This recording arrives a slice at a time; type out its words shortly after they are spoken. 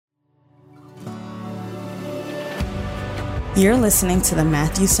You're listening to the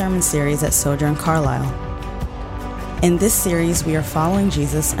Matthew Sermon Series at Sojourn Carlisle. In this series, we are following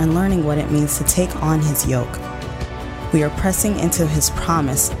Jesus and learning what it means to take on his yoke. We are pressing into his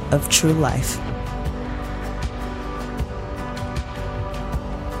promise of true life.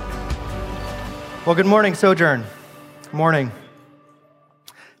 Well, good morning, Sojourn. Good morning.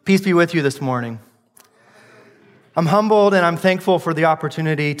 Peace be with you this morning. I'm humbled and I'm thankful for the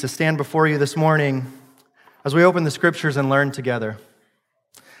opportunity to stand before you this morning as we open the scriptures and learn together.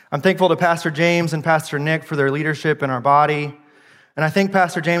 I'm thankful to Pastor James and Pastor Nick for their leadership in our body. And I thank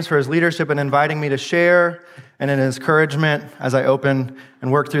Pastor James for his leadership in inviting me to share and in his encouragement as I open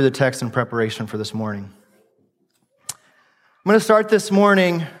and work through the text in preparation for this morning. I'm going to start this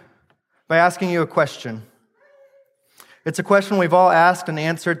morning by asking you a question. It's a question we've all asked and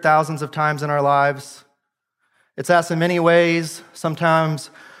answered thousands of times in our lives. It's asked in many ways,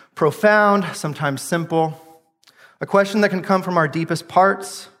 sometimes profound, sometimes simple. A question that can come from our deepest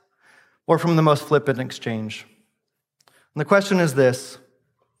parts or from the most flippant exchange. And the question is this: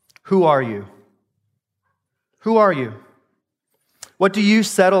 who are you? Who are you? What do you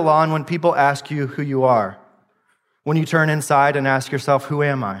settle on when people ask you who you are? When you turn inside and ask yourself, who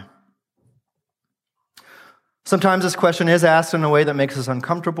am I? Sometimes this question is asked in a way that makes us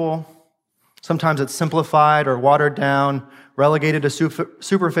uncomfortable. Sometimes it's simplified or watered down, relegated to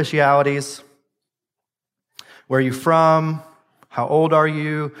superficialities. Where are you from? How old are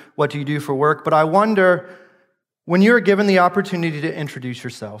you? What do you do for work? But I wonder, when you're given the opportunity to introduce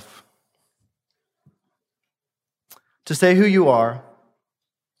yourself, to say who you are,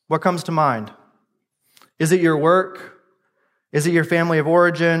 what comes to mind? Is it your work? Is it your family of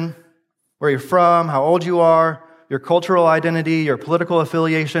origin? Where you're from? How old you are? Your cultural identity? Your political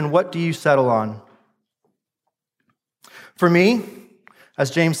affiliation? What do you settle on? For me,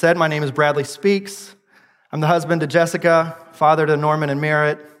 as James said, my name is Bradley Speaks. I'm the husband to Jessica, father to Norman and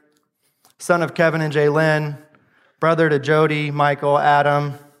Merritt, son of Kevin and Jaylynn, brother to Jody, Michael,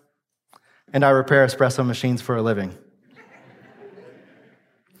 Adam, and I repair espresso machines for a living.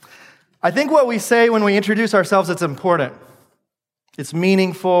 I think what we say when we introduce ourselves, it's important. It's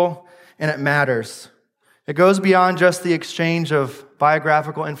meaningful, and it matters. It goes beyond just the exchange of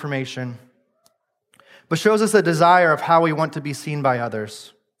biographical information, but shows us a desire of how we want to be seen by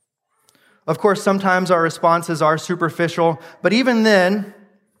others. Of course, sometimes our responses are superficial, but even then,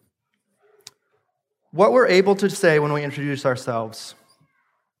 what we're able to say when we introduce ourselves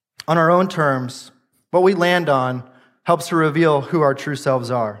on our own terms, what we land on, helps to reveal who our true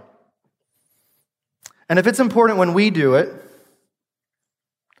selves are. And if it's important when we do it,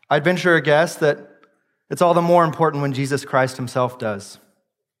 I'd venture a guess that it's all the more important when Jesus Christ himself does.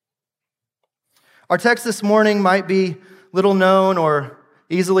 Our text this morning might be little known or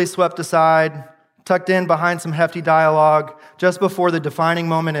easily swept aside, tucked in behind some hefty dialogue just before the defining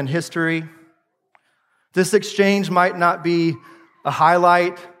moment in history. This exchange might not be a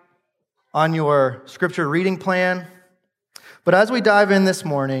highlight on your scripture reading plan, but as we dive in this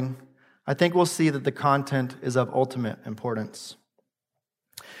morning, I think we'll see that the content is of ultimate importance.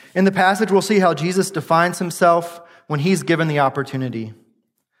 In the passage, we'll see how Jesus defines himself when he's given the opportunity.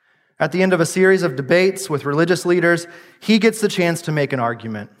 At the end of a series of debates with religious leaders, he gets the chance to make an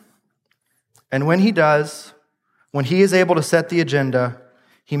argument. And when he does, when he is able to set the agenda,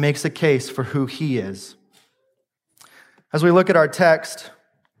 he makes a case for who he is. As we look at our text,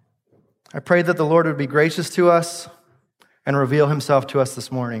 I pray that the Lord would be gracious to us and reveal himself to us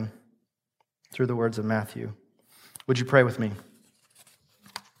this morning through the words of Matthew. Would you pray with me?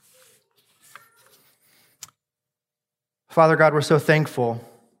 Father God, we're so thankful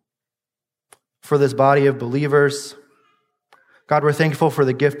for this body of believers. God, we're thankful for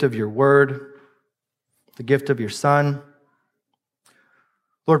the gift of your word, the gift of your Son.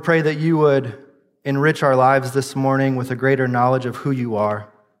 Lord, pray that you would enrich our lives this morning with a greater knowledge of who you are.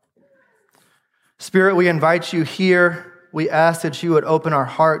 Spirit, we invite you here. We ask that you would open our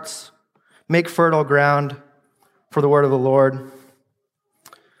hearts, make fertile ground for the word of the Lord.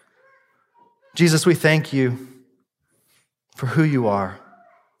 Jesus, we thank you for who you are.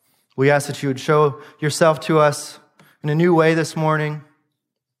 We ask that you would show yourself to us in a new way this morning.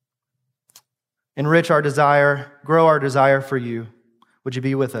 Enrich our desire, grow our desire for you. Would you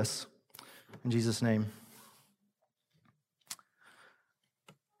be with us? In Jesus' name.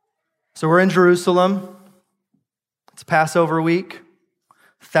 So we're in Jerusalem. It's Passover week.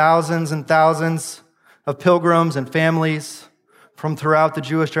 Thousands and thousands of pilgrims and families from throughout the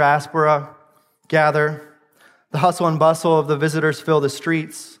Jewish diaspora gather. The hustle and bustle of the visitors fill the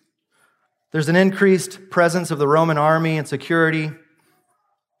streets. There's an increased presence of the Roman army and security.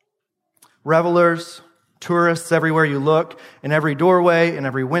 Revelers, Tourists everywhere you look, in every doorway, in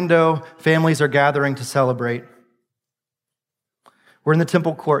every window, families are gathering to celebrate. We're in the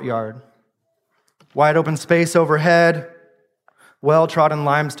temple courtyard. Wide open space overhead, well-trodden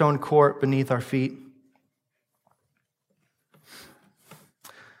limestone court beneath our feet.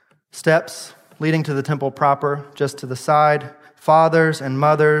 Steps leading to the temple proper, just to the side. Fathers and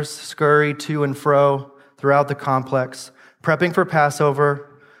mothers scurry to and fro throughout the complex, prepping for Passover,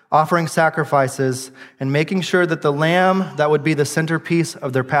 offering sacrifices, and making sure that the lamb that would be the centerpiece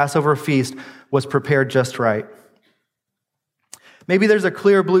of their Passover feast was prepared just right. Maybe there's a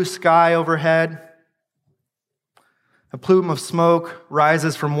clear blue sky overhead. A plume of smoke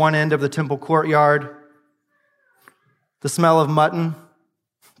rises from one end of the temple courtyard. The smell of mutton,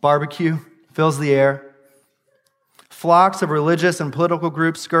 barbecue, fills the air. Flocks of religious and political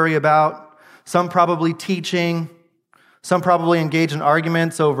groups scurry about, some probably teaching, some probably engage in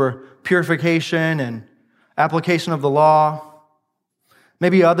arguments over purification and application of the law.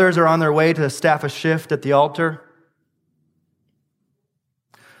 Maybe others are on their way to staff a shift at the altar.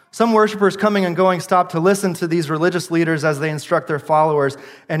 Some worshipers coming and going stop to listen to these religious leaders as they instruct their followers.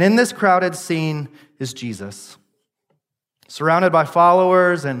 And in this crowded scene is Jesus. Surrounded by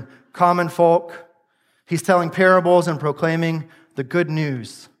followers and common folk, he's telling parables and proclaiming the good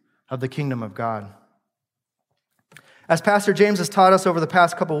news of the kingdom of God. As Pastor James has taught us over the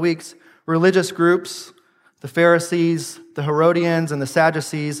past couple weeks, religious groups, the Pharisees, the Herodians, and the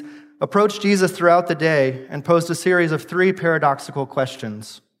Sadducees, approached Jesus throughout the day and posed a series of 3 paradoxical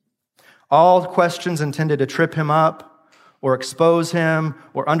questions. All questions intended to trip him up or expose him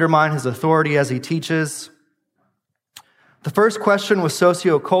or undermine his authority as he teaches. The first question was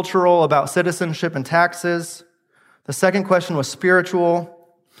sociocultural, about citizenship and taxes. The second question was spiritual,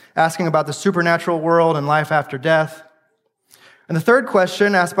 asking about the supernatural world and life after death. And the third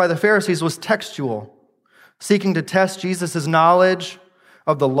question, asked by the Pharisees, was textual, seeking to test Jesus' knowledge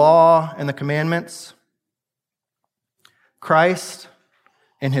of the law and the commandments. Christ,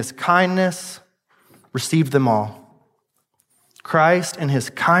 in his kindness, received them all. Christ, in his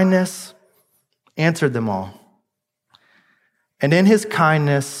kindness, answered them all. And in his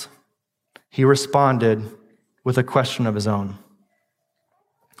kindness, he responded with a question of his own.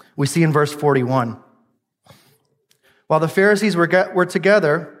 We see in verse 41. While the Pharisees were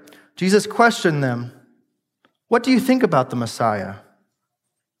together, Jesus questioned them, "What do you think about the Messiah?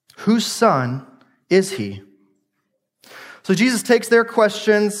 Whose son is he?" So Jesus takes their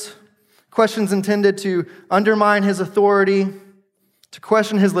questions intended to undermine his authority, to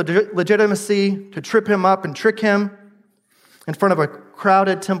question his legitimacy, to trip him up and trick him in front of a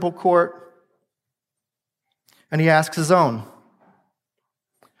crowded temple court. And he asks his own.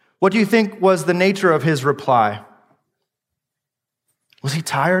 What do you think was the nature of his reply? Was he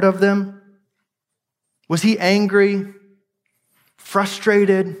tired of them? Was he angry,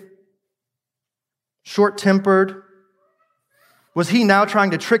 frustrated, short-tempered? Was he now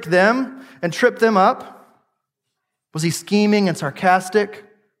trying to trick them and trip them up? Was he scheming and sarcastic?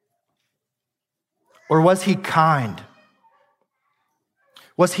 Or was he kind?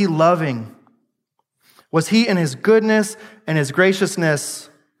 Was he loving? Was he in his goodness and his graciousness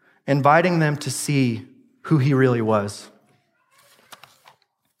inviting them to see who he really was?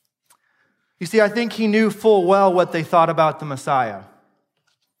 You see, I think he knew full well what they thought about the Messiah.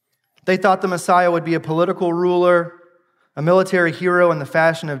 They thought the Messiah would be a political ruler, a military hero in the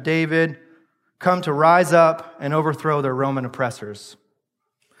fashion of David, come to rise up and overthrow their Roman oppressors.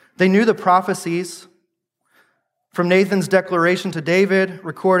 They knew the prophecies from Nathan's declaration to David,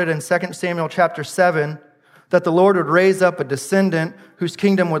 recorded in 2 Samuel chapter 7, that the Lord would raise up a descendant whose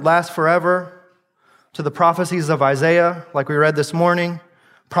kingdom would last forever, to the prophecies of Isaiah, like we read this morning,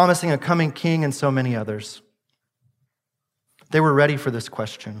 promising a coming king, and so many others. They were ready for this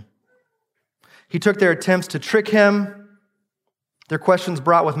question. He took their attempts to trick him, their questions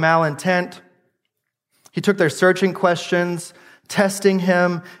brought with malintent. He took their searching questions, testing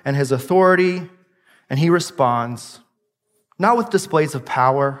him and his authority, and he responds, not with displays of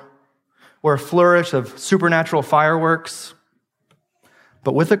power or a flourish of supernatural fireworks,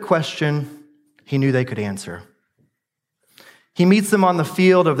 but with a question he knew they could answer. He meets them on the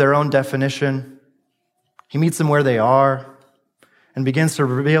field of their own definition. He meets them where they are and begins to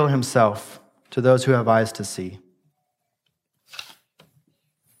reveal himself to those who have eyes to see.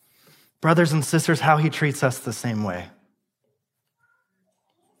 Brothers and sisters, how he treats us the same way.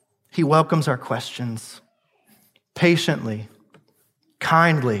 He welcomes our questions patiently,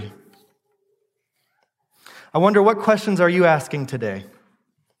 kindly. I wonder, what questions are you asking today?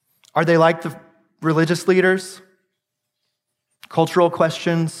 Are they like the religious leaders? Cultural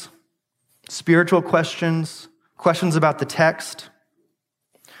questions, spiritual questions, questions about the text?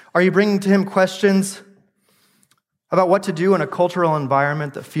 Are you bringing to him questions about what to do in a cultural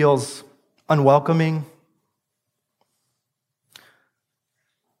environment that feels unwelcoming?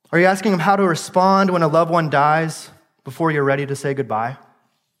 Are you asking him how to respond when a loved one dies before you're ready to say goodbye?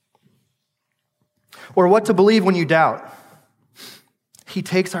 Or what to believe when you doubt? He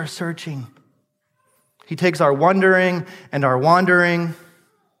takes our searching. He takes our wondering and our wandering,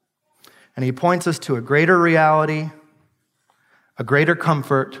 and he points us to a greater reality, a greater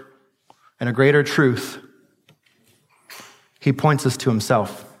comfort, and a greater truth. He points us to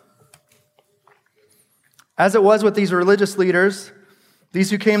himself. As it was with these religious leaders, these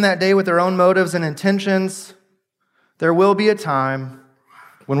who came that day with their own motives and intentions, there will be a time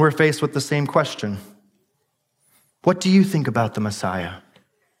when we're faced with the same question. What do you think about the Messiah?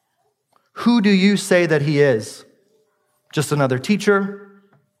 Who do you say that he is? Just another teacher?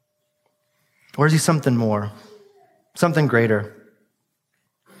 Or is he something more, something greater?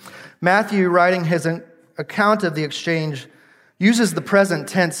 Matthew, writing his account of the exchange, uses the present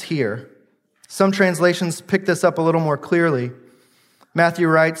tense here. Some translations pick this up a little more clearly. Matthew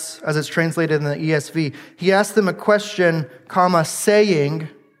writes, as it's translated in the ESV, he asked them a question, saying,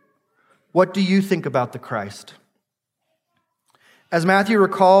 what do you think about the Christ? As Matthew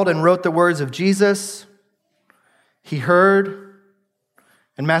recalled and wrote the words of Jesus, he heard,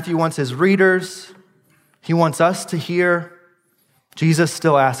 and Matthew wants his readers, he wants us to hear, Jesus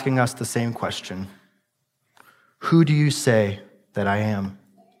still asking us the same question. Who do you say that I am?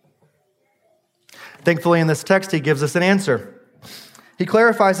 Thankfully, in this text, he gives us an answer. He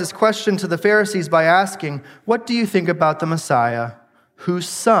clarifies his question to the Pharisees by asking, what do you think about the Messiah? Whose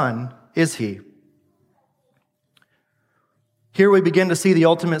son is he? Here we begin to see the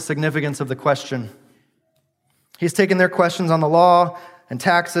ultimate significance of the question. He's taken their questions on the law and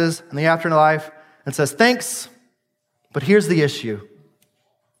taxes and the afterlife and says, thanks, but here's the issue.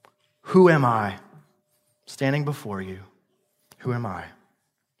 Who am I? Standing before you. Who am I?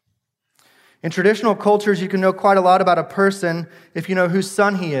 In traditional cultures, you can know quite a lot about a person if you know whose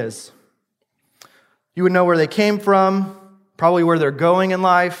son he is. You would know where they came from, probably where they're going in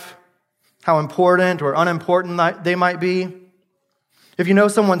life, how important or unimportant they might be. If you know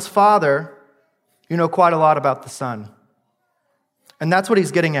someone's father, you know quite a lot about the son. And that's what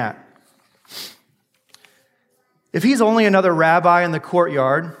he's getting at. If he's only another rabbi in the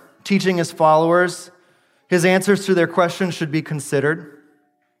courtyard teaching his followers, his answers to their questions should be considered.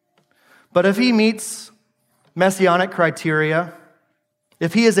 But if he meets messianic criteria,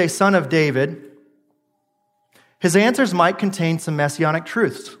 if he is a son of David, his answers might contain some messianic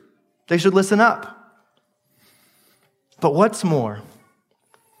truths. They should listen up. But what's more,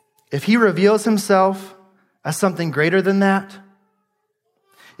 if he reveals himself as something greater than that,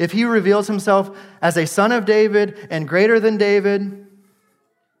 if he reveals himself as a son of David and greater than David,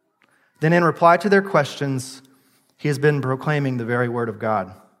 then in reply to their questions, he has been proclaiming the very word of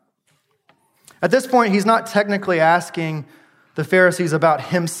God. At this point, he's not technically asking the Pharisees about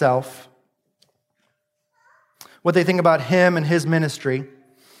himself, what they think about him and his ministry.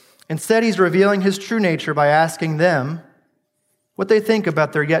 Instead, he's revealing his true nature by asking them what they think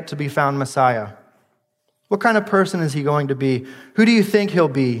about their yet-to-be-found Messiah. What kind of person is he going to be? Who do you think he'll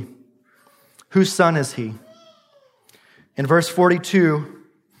be? Whose son is he? In verse 42,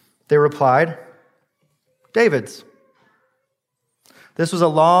 they replied, David's. This was a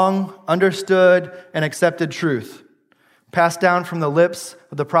long, understood, and accepted truth, passed down from the lips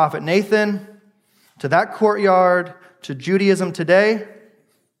of the prophet Nathan to that courtyard, to Judaism today,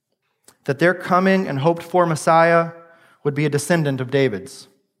 that their coming and hoped-for Messiah would be a descendant of David's.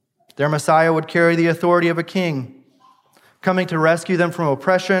 Their Messiah would carry the authority of a king, coming to rescue them from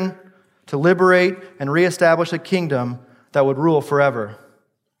oppression, to liberate and reestablish a kingdom that would rule forever.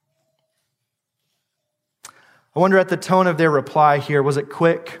 I wonder at the tone of their reply here, was it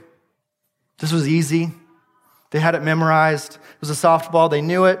quick? This was easy. They had it memorized. It was a softball. They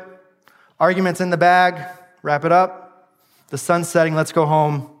knew it. Arguments in the bag. Wrap it up. The sun's setting. Let's go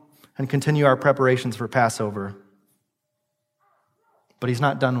home and continue our preparations for Passover. But he's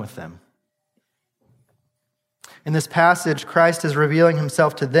not done with them. In this passage, Christ is revealing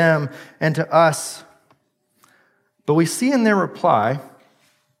himself to them and to us. But we see in their reply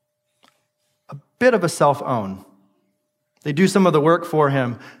a bit of a self-own. They do some of the work for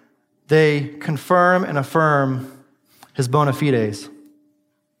him. They confirm and affirm his bona fides,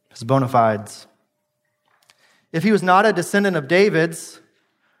 his bona fides. If he was not a descendant of David's,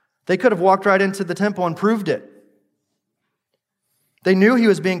 they could have walked right into the temple and proved it. They knew he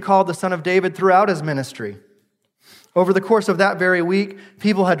was being called the son of David throughout his ministry. Over the course of that very week,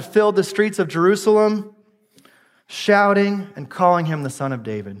 people had filled the streets of Jerusalem, shouting and calling him the Son of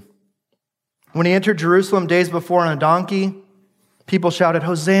David. When he entered Jerusalem days before on a donkey, people shouted,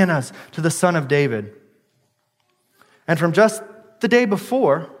 "Hosannas to the Son of David." And from just the day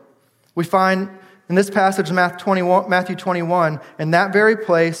before, we find in this passage, Matthew 21, in that very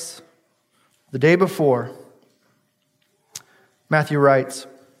place, the day before, Matthew writes,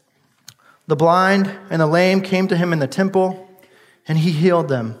 "The blind and the lame came to him in the temple, and he healed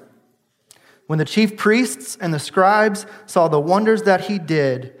them. When the chief priests and the scribes saw the wonders that he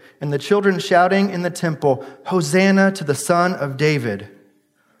did, and the children shouting in the temple, 'Hosanna to the Son of David,'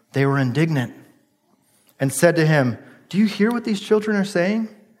 they were indignant and said to him, 'Do you hear what these children are saying?'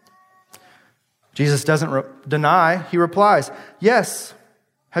 Jesus doesn't deny. He replies, 'Yes,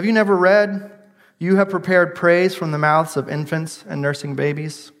 have you never read, you have prepared praise from the mouths of infants and nursing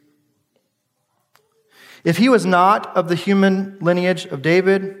babies?' If he was not of the human lineage of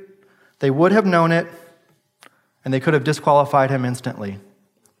David, they would have known it, and they could have disqualified him instantly."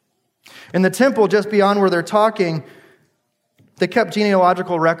 In the temple, just beyond where they're talking, they kept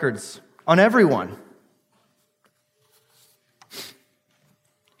genealogical records on everyone.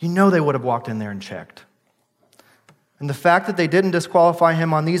 You know they would have walked in there and checked. And the fact that they didn't disqualify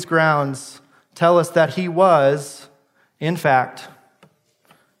him on these grounds tell us that he was, in fact,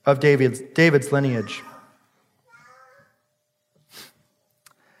 of David's lineage.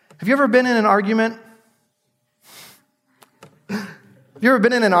 Have you ever been in an argument? Have you ever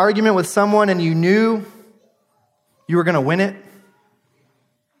been in an argument with someone and you knew you were going to win it?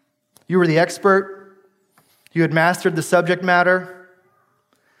 You were the expert. You had mastered the subject matter.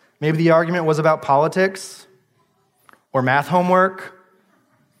 Maybe the argument was about politics or math homework,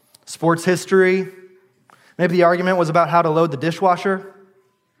 sports history. Maybe the argument was about how to load the dishwasher.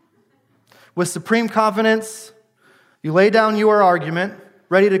 With supreme confidence, you lay down your argument,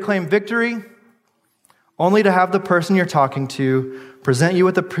 ready to claim victory, only to have the person you're talking to present you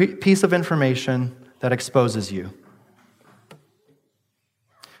with a piece of information that exposes you.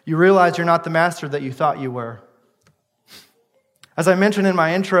 You realize you're not the master that you thought you were. As I mentioned in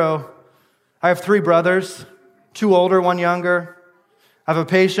my intro, I have 3 brothers, 2 older, 1 younger. I have a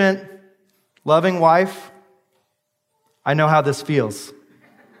patient, loving wife. I know how this feels.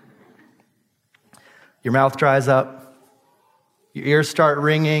 Your mouth dries up. Your ears start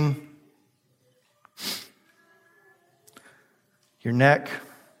ringing. Your neck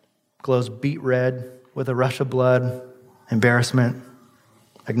glows beet red with a rush of blood, embarrassment,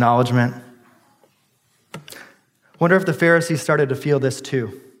 acknowledgement. Wonder if the Pharisees started to feel this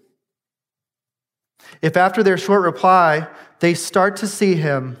too. If after their short reply, they start to see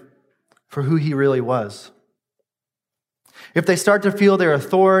him for who he really was. If they start to feel their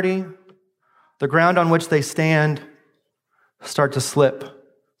authority, the ground on which they stand, start to slip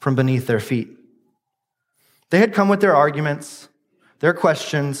from beneath their feet. They had come with their arguments, their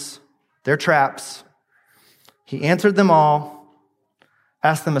questions, their traps. He answered them all,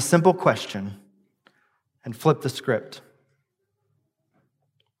 asked them a simple question, and flipped the script.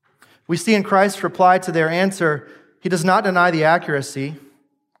 We see in Christ's reply to their answer, he does not deny the accuracy.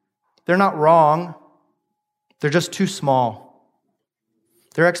 They're not wrong. They're just too small.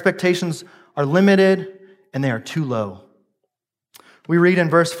 Their expectations are limited and they are too low. We read in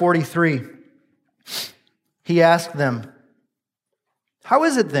verse 43, he asked them, "How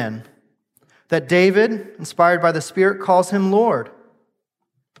is it then that David, inspired by the Spirit, calls him Lord?"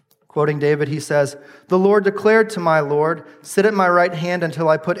 Quoting David, he says, "The Lord declared to my Lord, 'Sit at my right hand until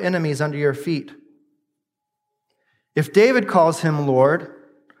I put enemies under your feet.' If David calls him Lord,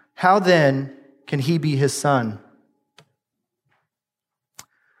 how then can he be his son?"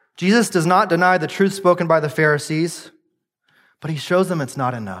 Jesus does not deny the truth spoken by the Pharisees, but he shows them it's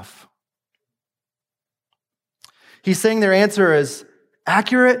not enough. He's saying their answer is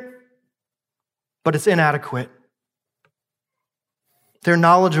accurate, but it's inadequate. They're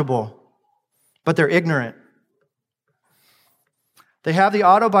knowledgeable, but they're ignorant. They have the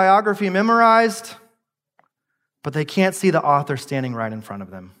autobiography memorized, but they can't see the author standing right in front of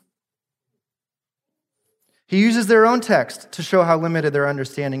them. He uses their own text to show how limited their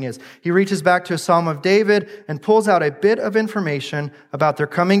understanding is. He reaches back to a Psalm of David and pulls out a bit of information about their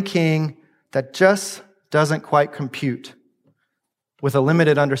coming king that just doesn't quite compute with a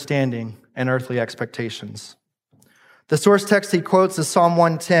limited understanding and earthly expectations. The source text he quotes is Psalm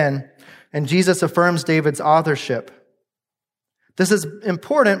 110, and Jesus affirms David's authorship. This is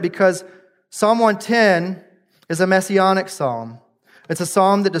important because Psalm 110 is a messianic psalm. It's a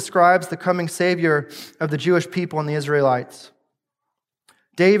psalm that describes the coming Savior of the Jewish people and the Israelites.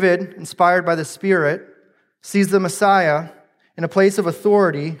 David, inspired by the Spirit, sees the Messiah in a place of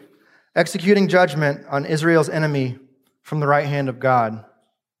authority, executing judgment on Israel's enemy from the right hand of God.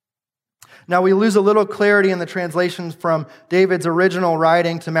 Now, we lose a little clarity in the translations from David's original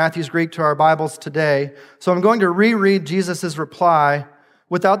writing to Matthew's Greek to our Bibles today. So I'm going to reread Jesus' reply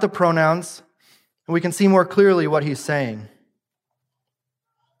without the pronouns, and we can see more clearly what he's saying.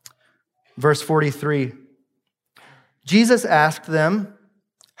 Verse 43. Jesus asked them,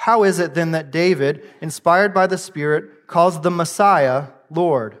 "How is it then that David, inspired by the Spirit, calls the Messiah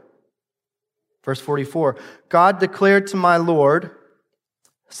Lord?" Verse 44. God declared to my Lord,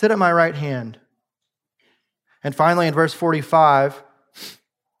 "Sit at my right hand." And finally in verse 45,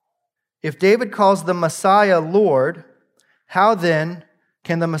 if David calls the Messiah Lord, how then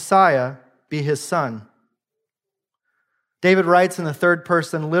can the Messiah be his son? David writes in the third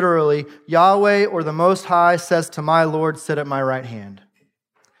person, literally, Yahweh or the Most High says to my Lord, "Sit at my right hand."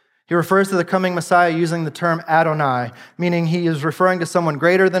 He refers to the coming Messiah using the term Adonai, meaning he is referring to someone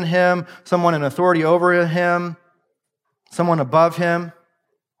greater than him, someone in authority over him, someone above him.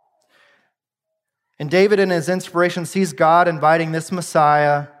 And David, in his inspiration, sees God inviting this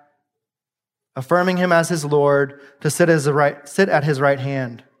Messiah, affirming him as his Lord, to sit at his right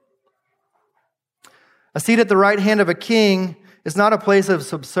hand. A seat at the right hand of a king is not a place of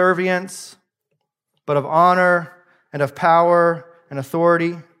subservience, but of honor and of power and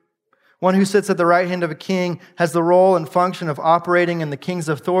authority. One who sits at the right hand of a king has the role and function of operating in the king's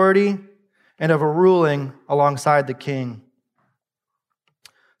authority and of ruling alongside the king.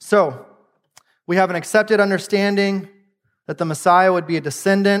 So, we have an accepted understanding that the Messiah would be a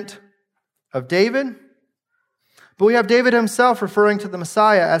descendant of David, but we have David himself referring to the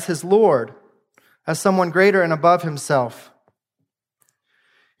Messiah as his Lord, as someone greater and above himself.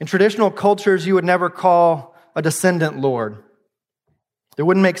 In traditional cultures, you would never call a descendant Lord. It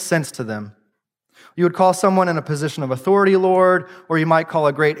wouldn't make sense to them. You would call someone in a position of authority Lord, or you might call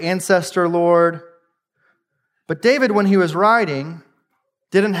a great ancestor Lord. But David, when he was writing,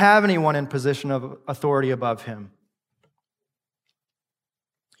 didn't have anyone in position of authority above him.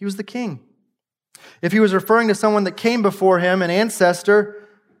 He was the king. If he was referring to someone that came before him, an ancestor,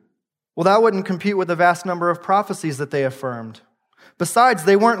 well, that wouldn't compute with the vast number of prophecies that they affirmed. Besides,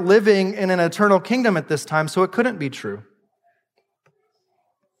 they weren't living in an eternal kingdom at this time, so it couldn't be true.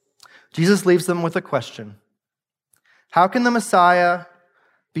 Jesus leaves them with a question. How can the Messiah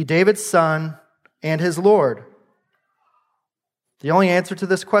be David's son and his Lord? The only answer to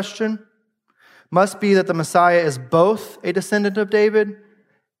this question must be that the Messiah is both a descendant of David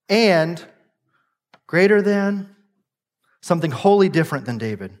and greater than, something wholly different than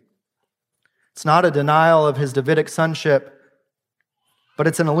David. It's not a denial of his Davidic sonship, but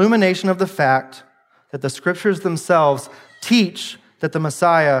it's an illumination of the fact that the scriptures themselves teach that the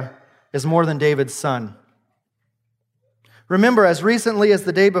Messiah is more than David's son. Remember, as recently as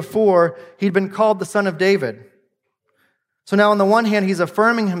the day before, he'd been called the son of David. So now on the one hand, he's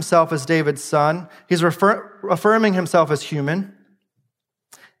affirming himself as David's son. He's affirming himself as human.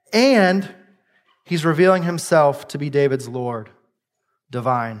 And he's revealing himself to be David's Lord,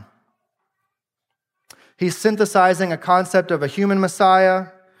 divine. He's synthesizing a concept of a human Messiah,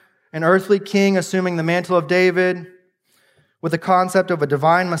 an earthly king assuming the mantle of David, with the concept of a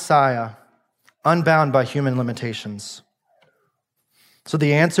divine Messiah, unbound by human limitations. So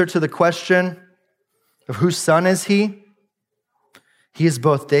the answer to the question of whose son is he? He is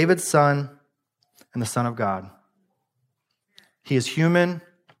both David's son and the Son of God. He is human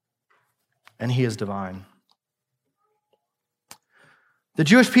and he is divine. The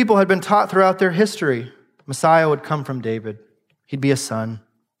Jewish people had been taught throughout their history Messiah would come from David. He'd be a son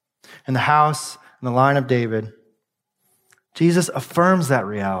in the house and the line of David. Jesus affirms that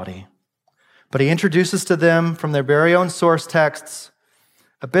reality, but he introduces to them from their very own source texts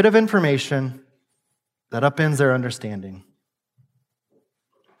a bit of information that upends their understanding.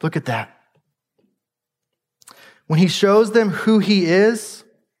 Look at that. When he shows them who he is,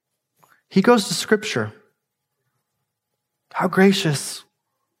 he goes to Scripture. How gracious,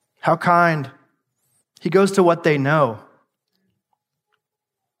 how kind. He goes to what they know.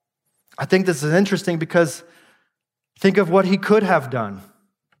 I think this is interesting because think of what he could have done.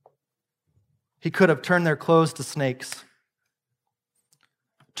 He could have turned their clothes to snakes,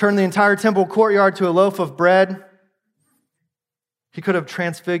 turned the entire temple courtyard to a loaf of bread. He could have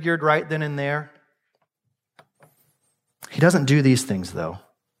transfigured right then and there. He doesn't do these things, though.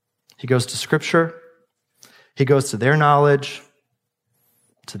 He goes to Scripture. He goes to their knowledge,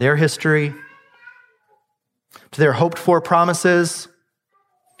 to their history, to their hoped-for promises,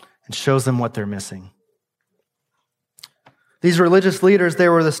 and shows them what they're missing. These religious leaders, they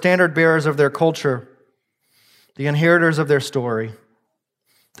were the standard bearers of their culture. the inheritors of their story,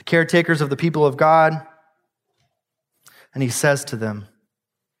 the caretakers of the people of God. And he says to them,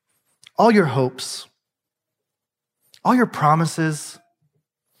 all your hopes, all your promises,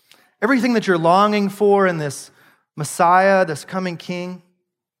 everything that you're longing for in this Messiah, this coming King,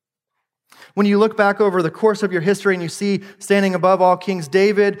 when you look back over the course of your history and you see standing above all kings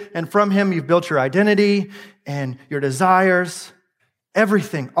David, and from him you've built your identity and your desires,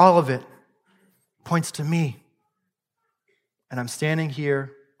 everything, all of it points to me. And I'm standing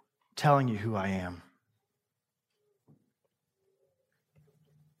here telling you who I am.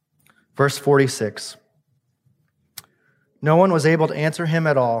 Verse 46. No one was able to answer him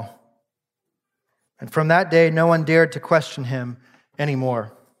at all. And from that day, no one dared to question him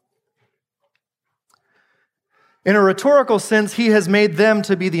anymore. In a rhetorical sense, he has made them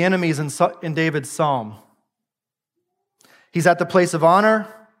to be the enemies in David's psalm. He's at the place of honor,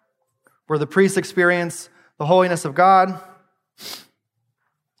 where the priests experience the holiness of God.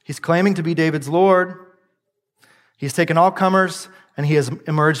 He's claiming to be David's Lord. He's taken all comers, and he has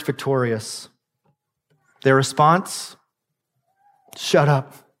emerged victorious. Their response? Shut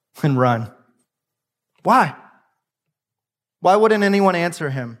up and run. Why? Why wouldn't anyone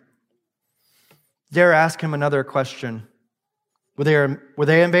answer him? Dare ask him another question. Were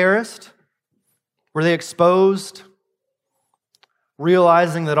they embarrassed? Were they exposed?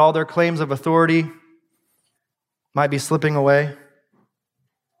 Realizing that all their claims of authority might be slipping away?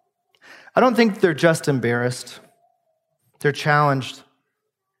 I don't think they're just embarrassed. They're challenged.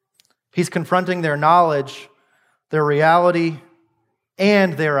 He's confronting their knowledge, their reality,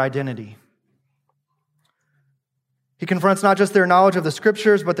 and their identity. He confronts not just their knowledge of the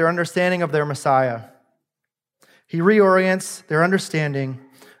scriptures, but their understanding of their Messiah. He reorients their understanding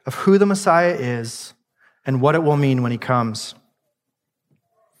of who the Messiah is and what it will mean when he comes.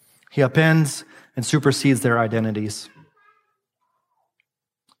 He upends and supersedes their identities.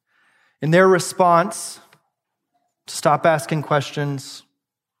 In their response to stop asking questions,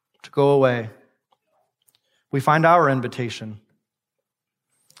 to go away, we find our invitation.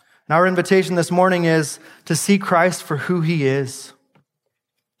 And our invitation this morning is to see Christ for who he is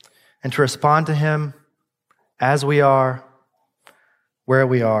and to respond to him as we are, where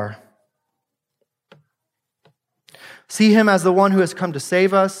we are. See him as the one who has come to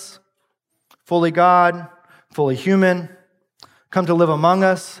save us, fully God, fully human, come to live among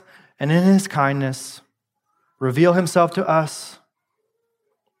us, and in his kindness, reveal himself to us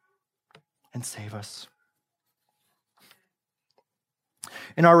and save us.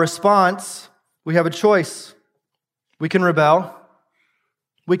 In our response, we have a choice. We can rebel.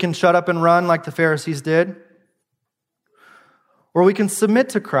 We can shut up and run like the Pharisees did. Or we can submit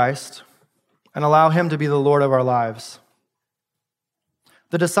to Christ and allow him to be the Lord of our lives.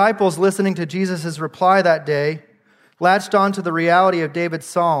 The disciples, listening to Jesus' reply that day, latched on to the reality of David's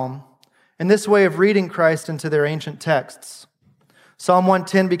psalm and this way of reading Christ into their ancient texts. Psalm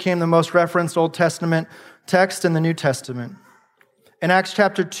 110 became the most referenced Old Testament text in the New Testament. In Acts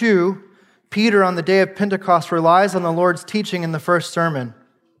chapter 2, Peter on the day of Pentecost relies on the Lord's teaching in the first sermon.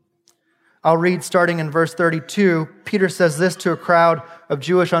 I'll read starting in verse 32. Peter says this to a crowd of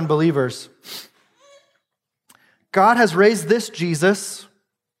Jewish unbelievers. God has raised this Jesus.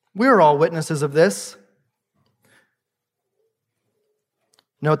 We're all witnesses of this.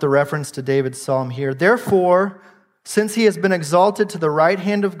 Note the reference to David's psalm here. Therefore, since he has been exalted to the right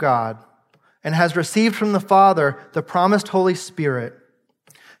hand of God and has received from the Father the promised Holy Spirit,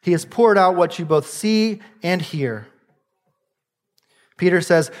 he has poured out what you both see and hear. Peter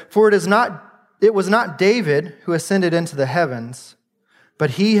says, for it was not David who ascended into the heavens,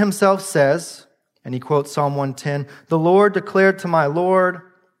 but he himself says, and he quotes Psalm 110, the Lord declared to my Lord,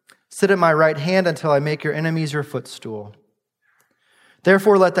 sit at my right hand until I make your enemies your footstool.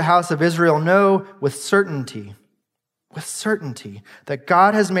 Therefore let the house of Israel know with certainty, that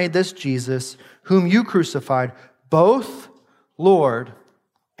God has made this Jesus, whom you crucified, both Lord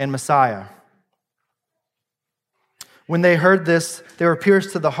and Messiah. When they heard this, they were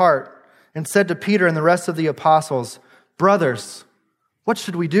pierced to the heart and said to Peter and the rest of the apostles, brothers, what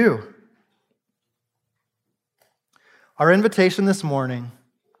should we do? Our invitation this morning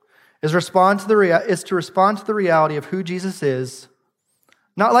is to respond to the reality of who Jesus is,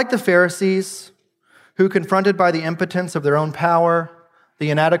 not like the Pharisees, who, confronted by the impotence of their own power, the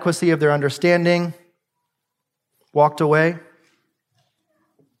inadequacy of their understanding, walked away,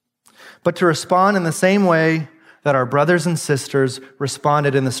 but to respond in the same way that our brothers and sisters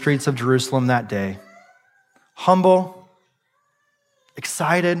responded in the streets of Jerusalem that day. Humble,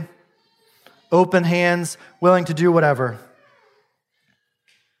 excited, open hands, willing to do whatever.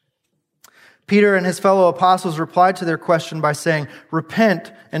 Peter and his fellow apostles replied to their question by saying,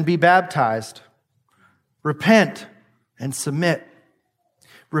 repent and be baptized. Repent and submit.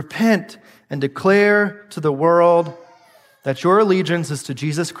 Repent and declare to the world that your allegiance is to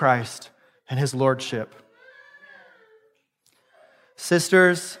Jesus Christ and his lordship.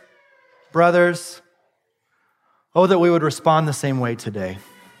 Sisters, brothers, oh, that we would respond the same way today.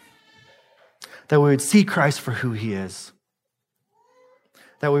 That we would see Christ for who he is.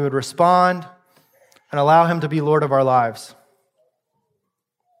 That we would respond and allow him to be Lord of our lives.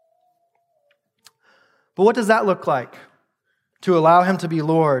 But what does that look like? To allow him to be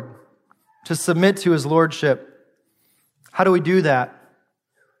Lord, to submit to his lordship. How do we do that?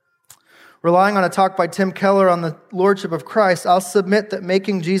 Relying on a talk by Tim Keller on the lordship of Christ, I'll submit that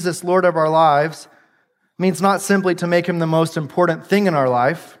making Jesus Lord of our lives means not simply to make him the most important thing in our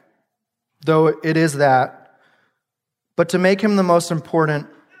life, though it is that, but to make him the most important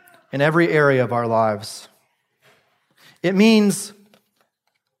in every area of our lives. It means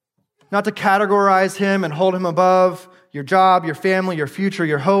not to categorize him and hold him above your job, your family, your future,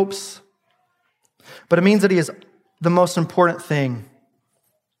 your hopes, but it means that he is the most important thing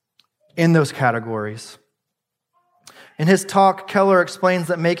in those categories. In his talk, Keller explains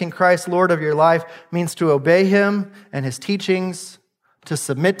that making Christ Lord of your life means to obey him and his teachings, to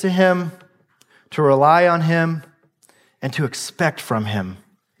submit to him, to rely on him, and to expect from him.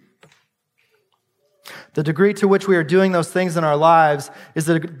 The degree to which we are doing those things in our lives is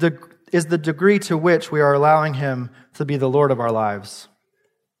the degree to which we are allowing him to be the Lord of our lives.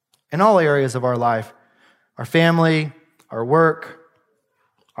 In all areas of our life, our family, our work,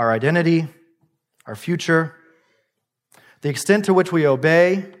 our identity, our future, the extent to which we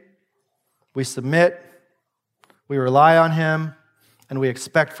obey, we submit, we rely on him, and we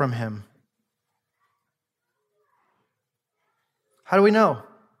expect from him. How do we know?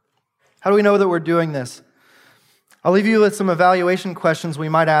 How do we know that we're doing this? I'll leave you with some evaluation questions we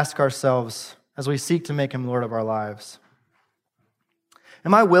might ask ourselves as we seek to make him Lord of our lives.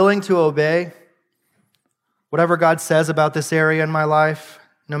 Am I willing to obey whatever God says about this area in my life,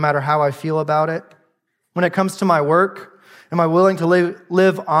 no matter how I feel about it? When it comes to my work, am I willing to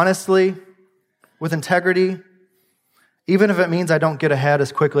live honestly, with integrity, even if it means I don't get ahead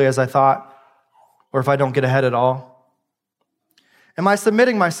as quickly as I thought, or if I don't get ahead at all? Am I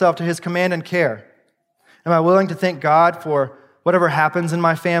submitting myself to his command and care? Am I willing to thank God for whatever happens in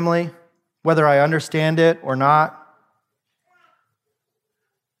my family, whether I understand it or not?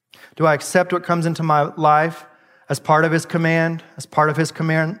 Do I accept what comes into my life as part of his command, as part of his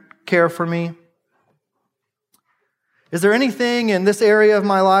command care for me? Is there anything in this area of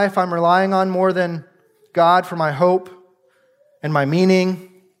my life I'm relying on more than God for my hope and my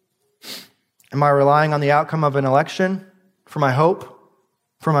meaning? Am I relying on the outcome of an election for my hope,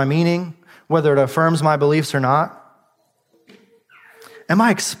 for my meaning, whether it affirms my beliefs or not? Am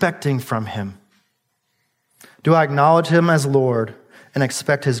I expecting from him? Do I acknowledge him as Lord and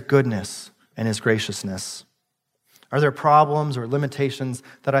expect his goodness and his graciousness? Are there problems or limitations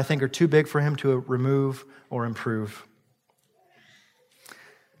that I think are too big for him to remove or improve?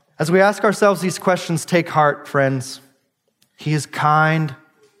 As we ask ourselves these questions, take heart, friends. He is kind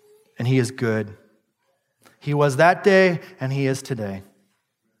and he is good. He was that day and he is today.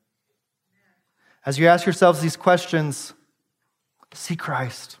 As you ask yourselves these questions, see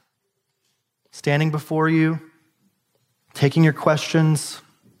Christ standing before you, taking your questions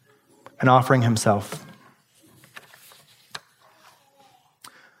and offering himself.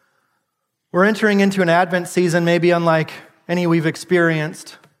 We're entering into an Advent season maybe unlike any we've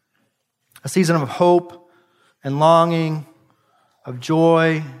experienced, a season of hope and longing, of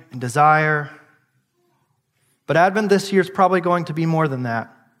joy and desire. But Advent this year is probably going to be more than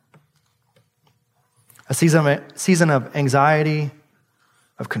that. A season of anxiety,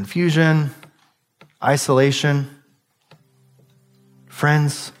 of confusion, isolation.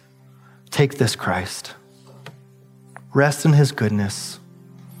 Friends, take this Christ. Rest in his goodness.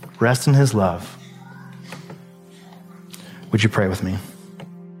 Rest in his love. Would you pray with me?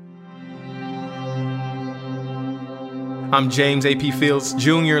 I'm James A.P. Fields,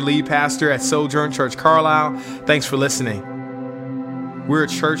 Jr., lead pastor at Sojourn Church Carlisle. Thanks for listening. We're a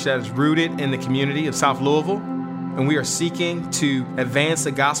church that is rooted in the community of South Louisville, and we are seeking to advance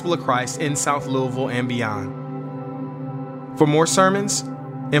the gospel of Christ in South Louisville and beyond. For more sermons,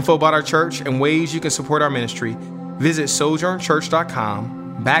 info about our church, and ways you can support our ministry, visit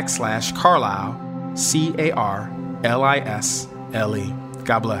sojournchurch.com/Carlisle, CARLISLE.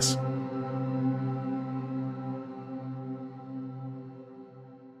 God bless.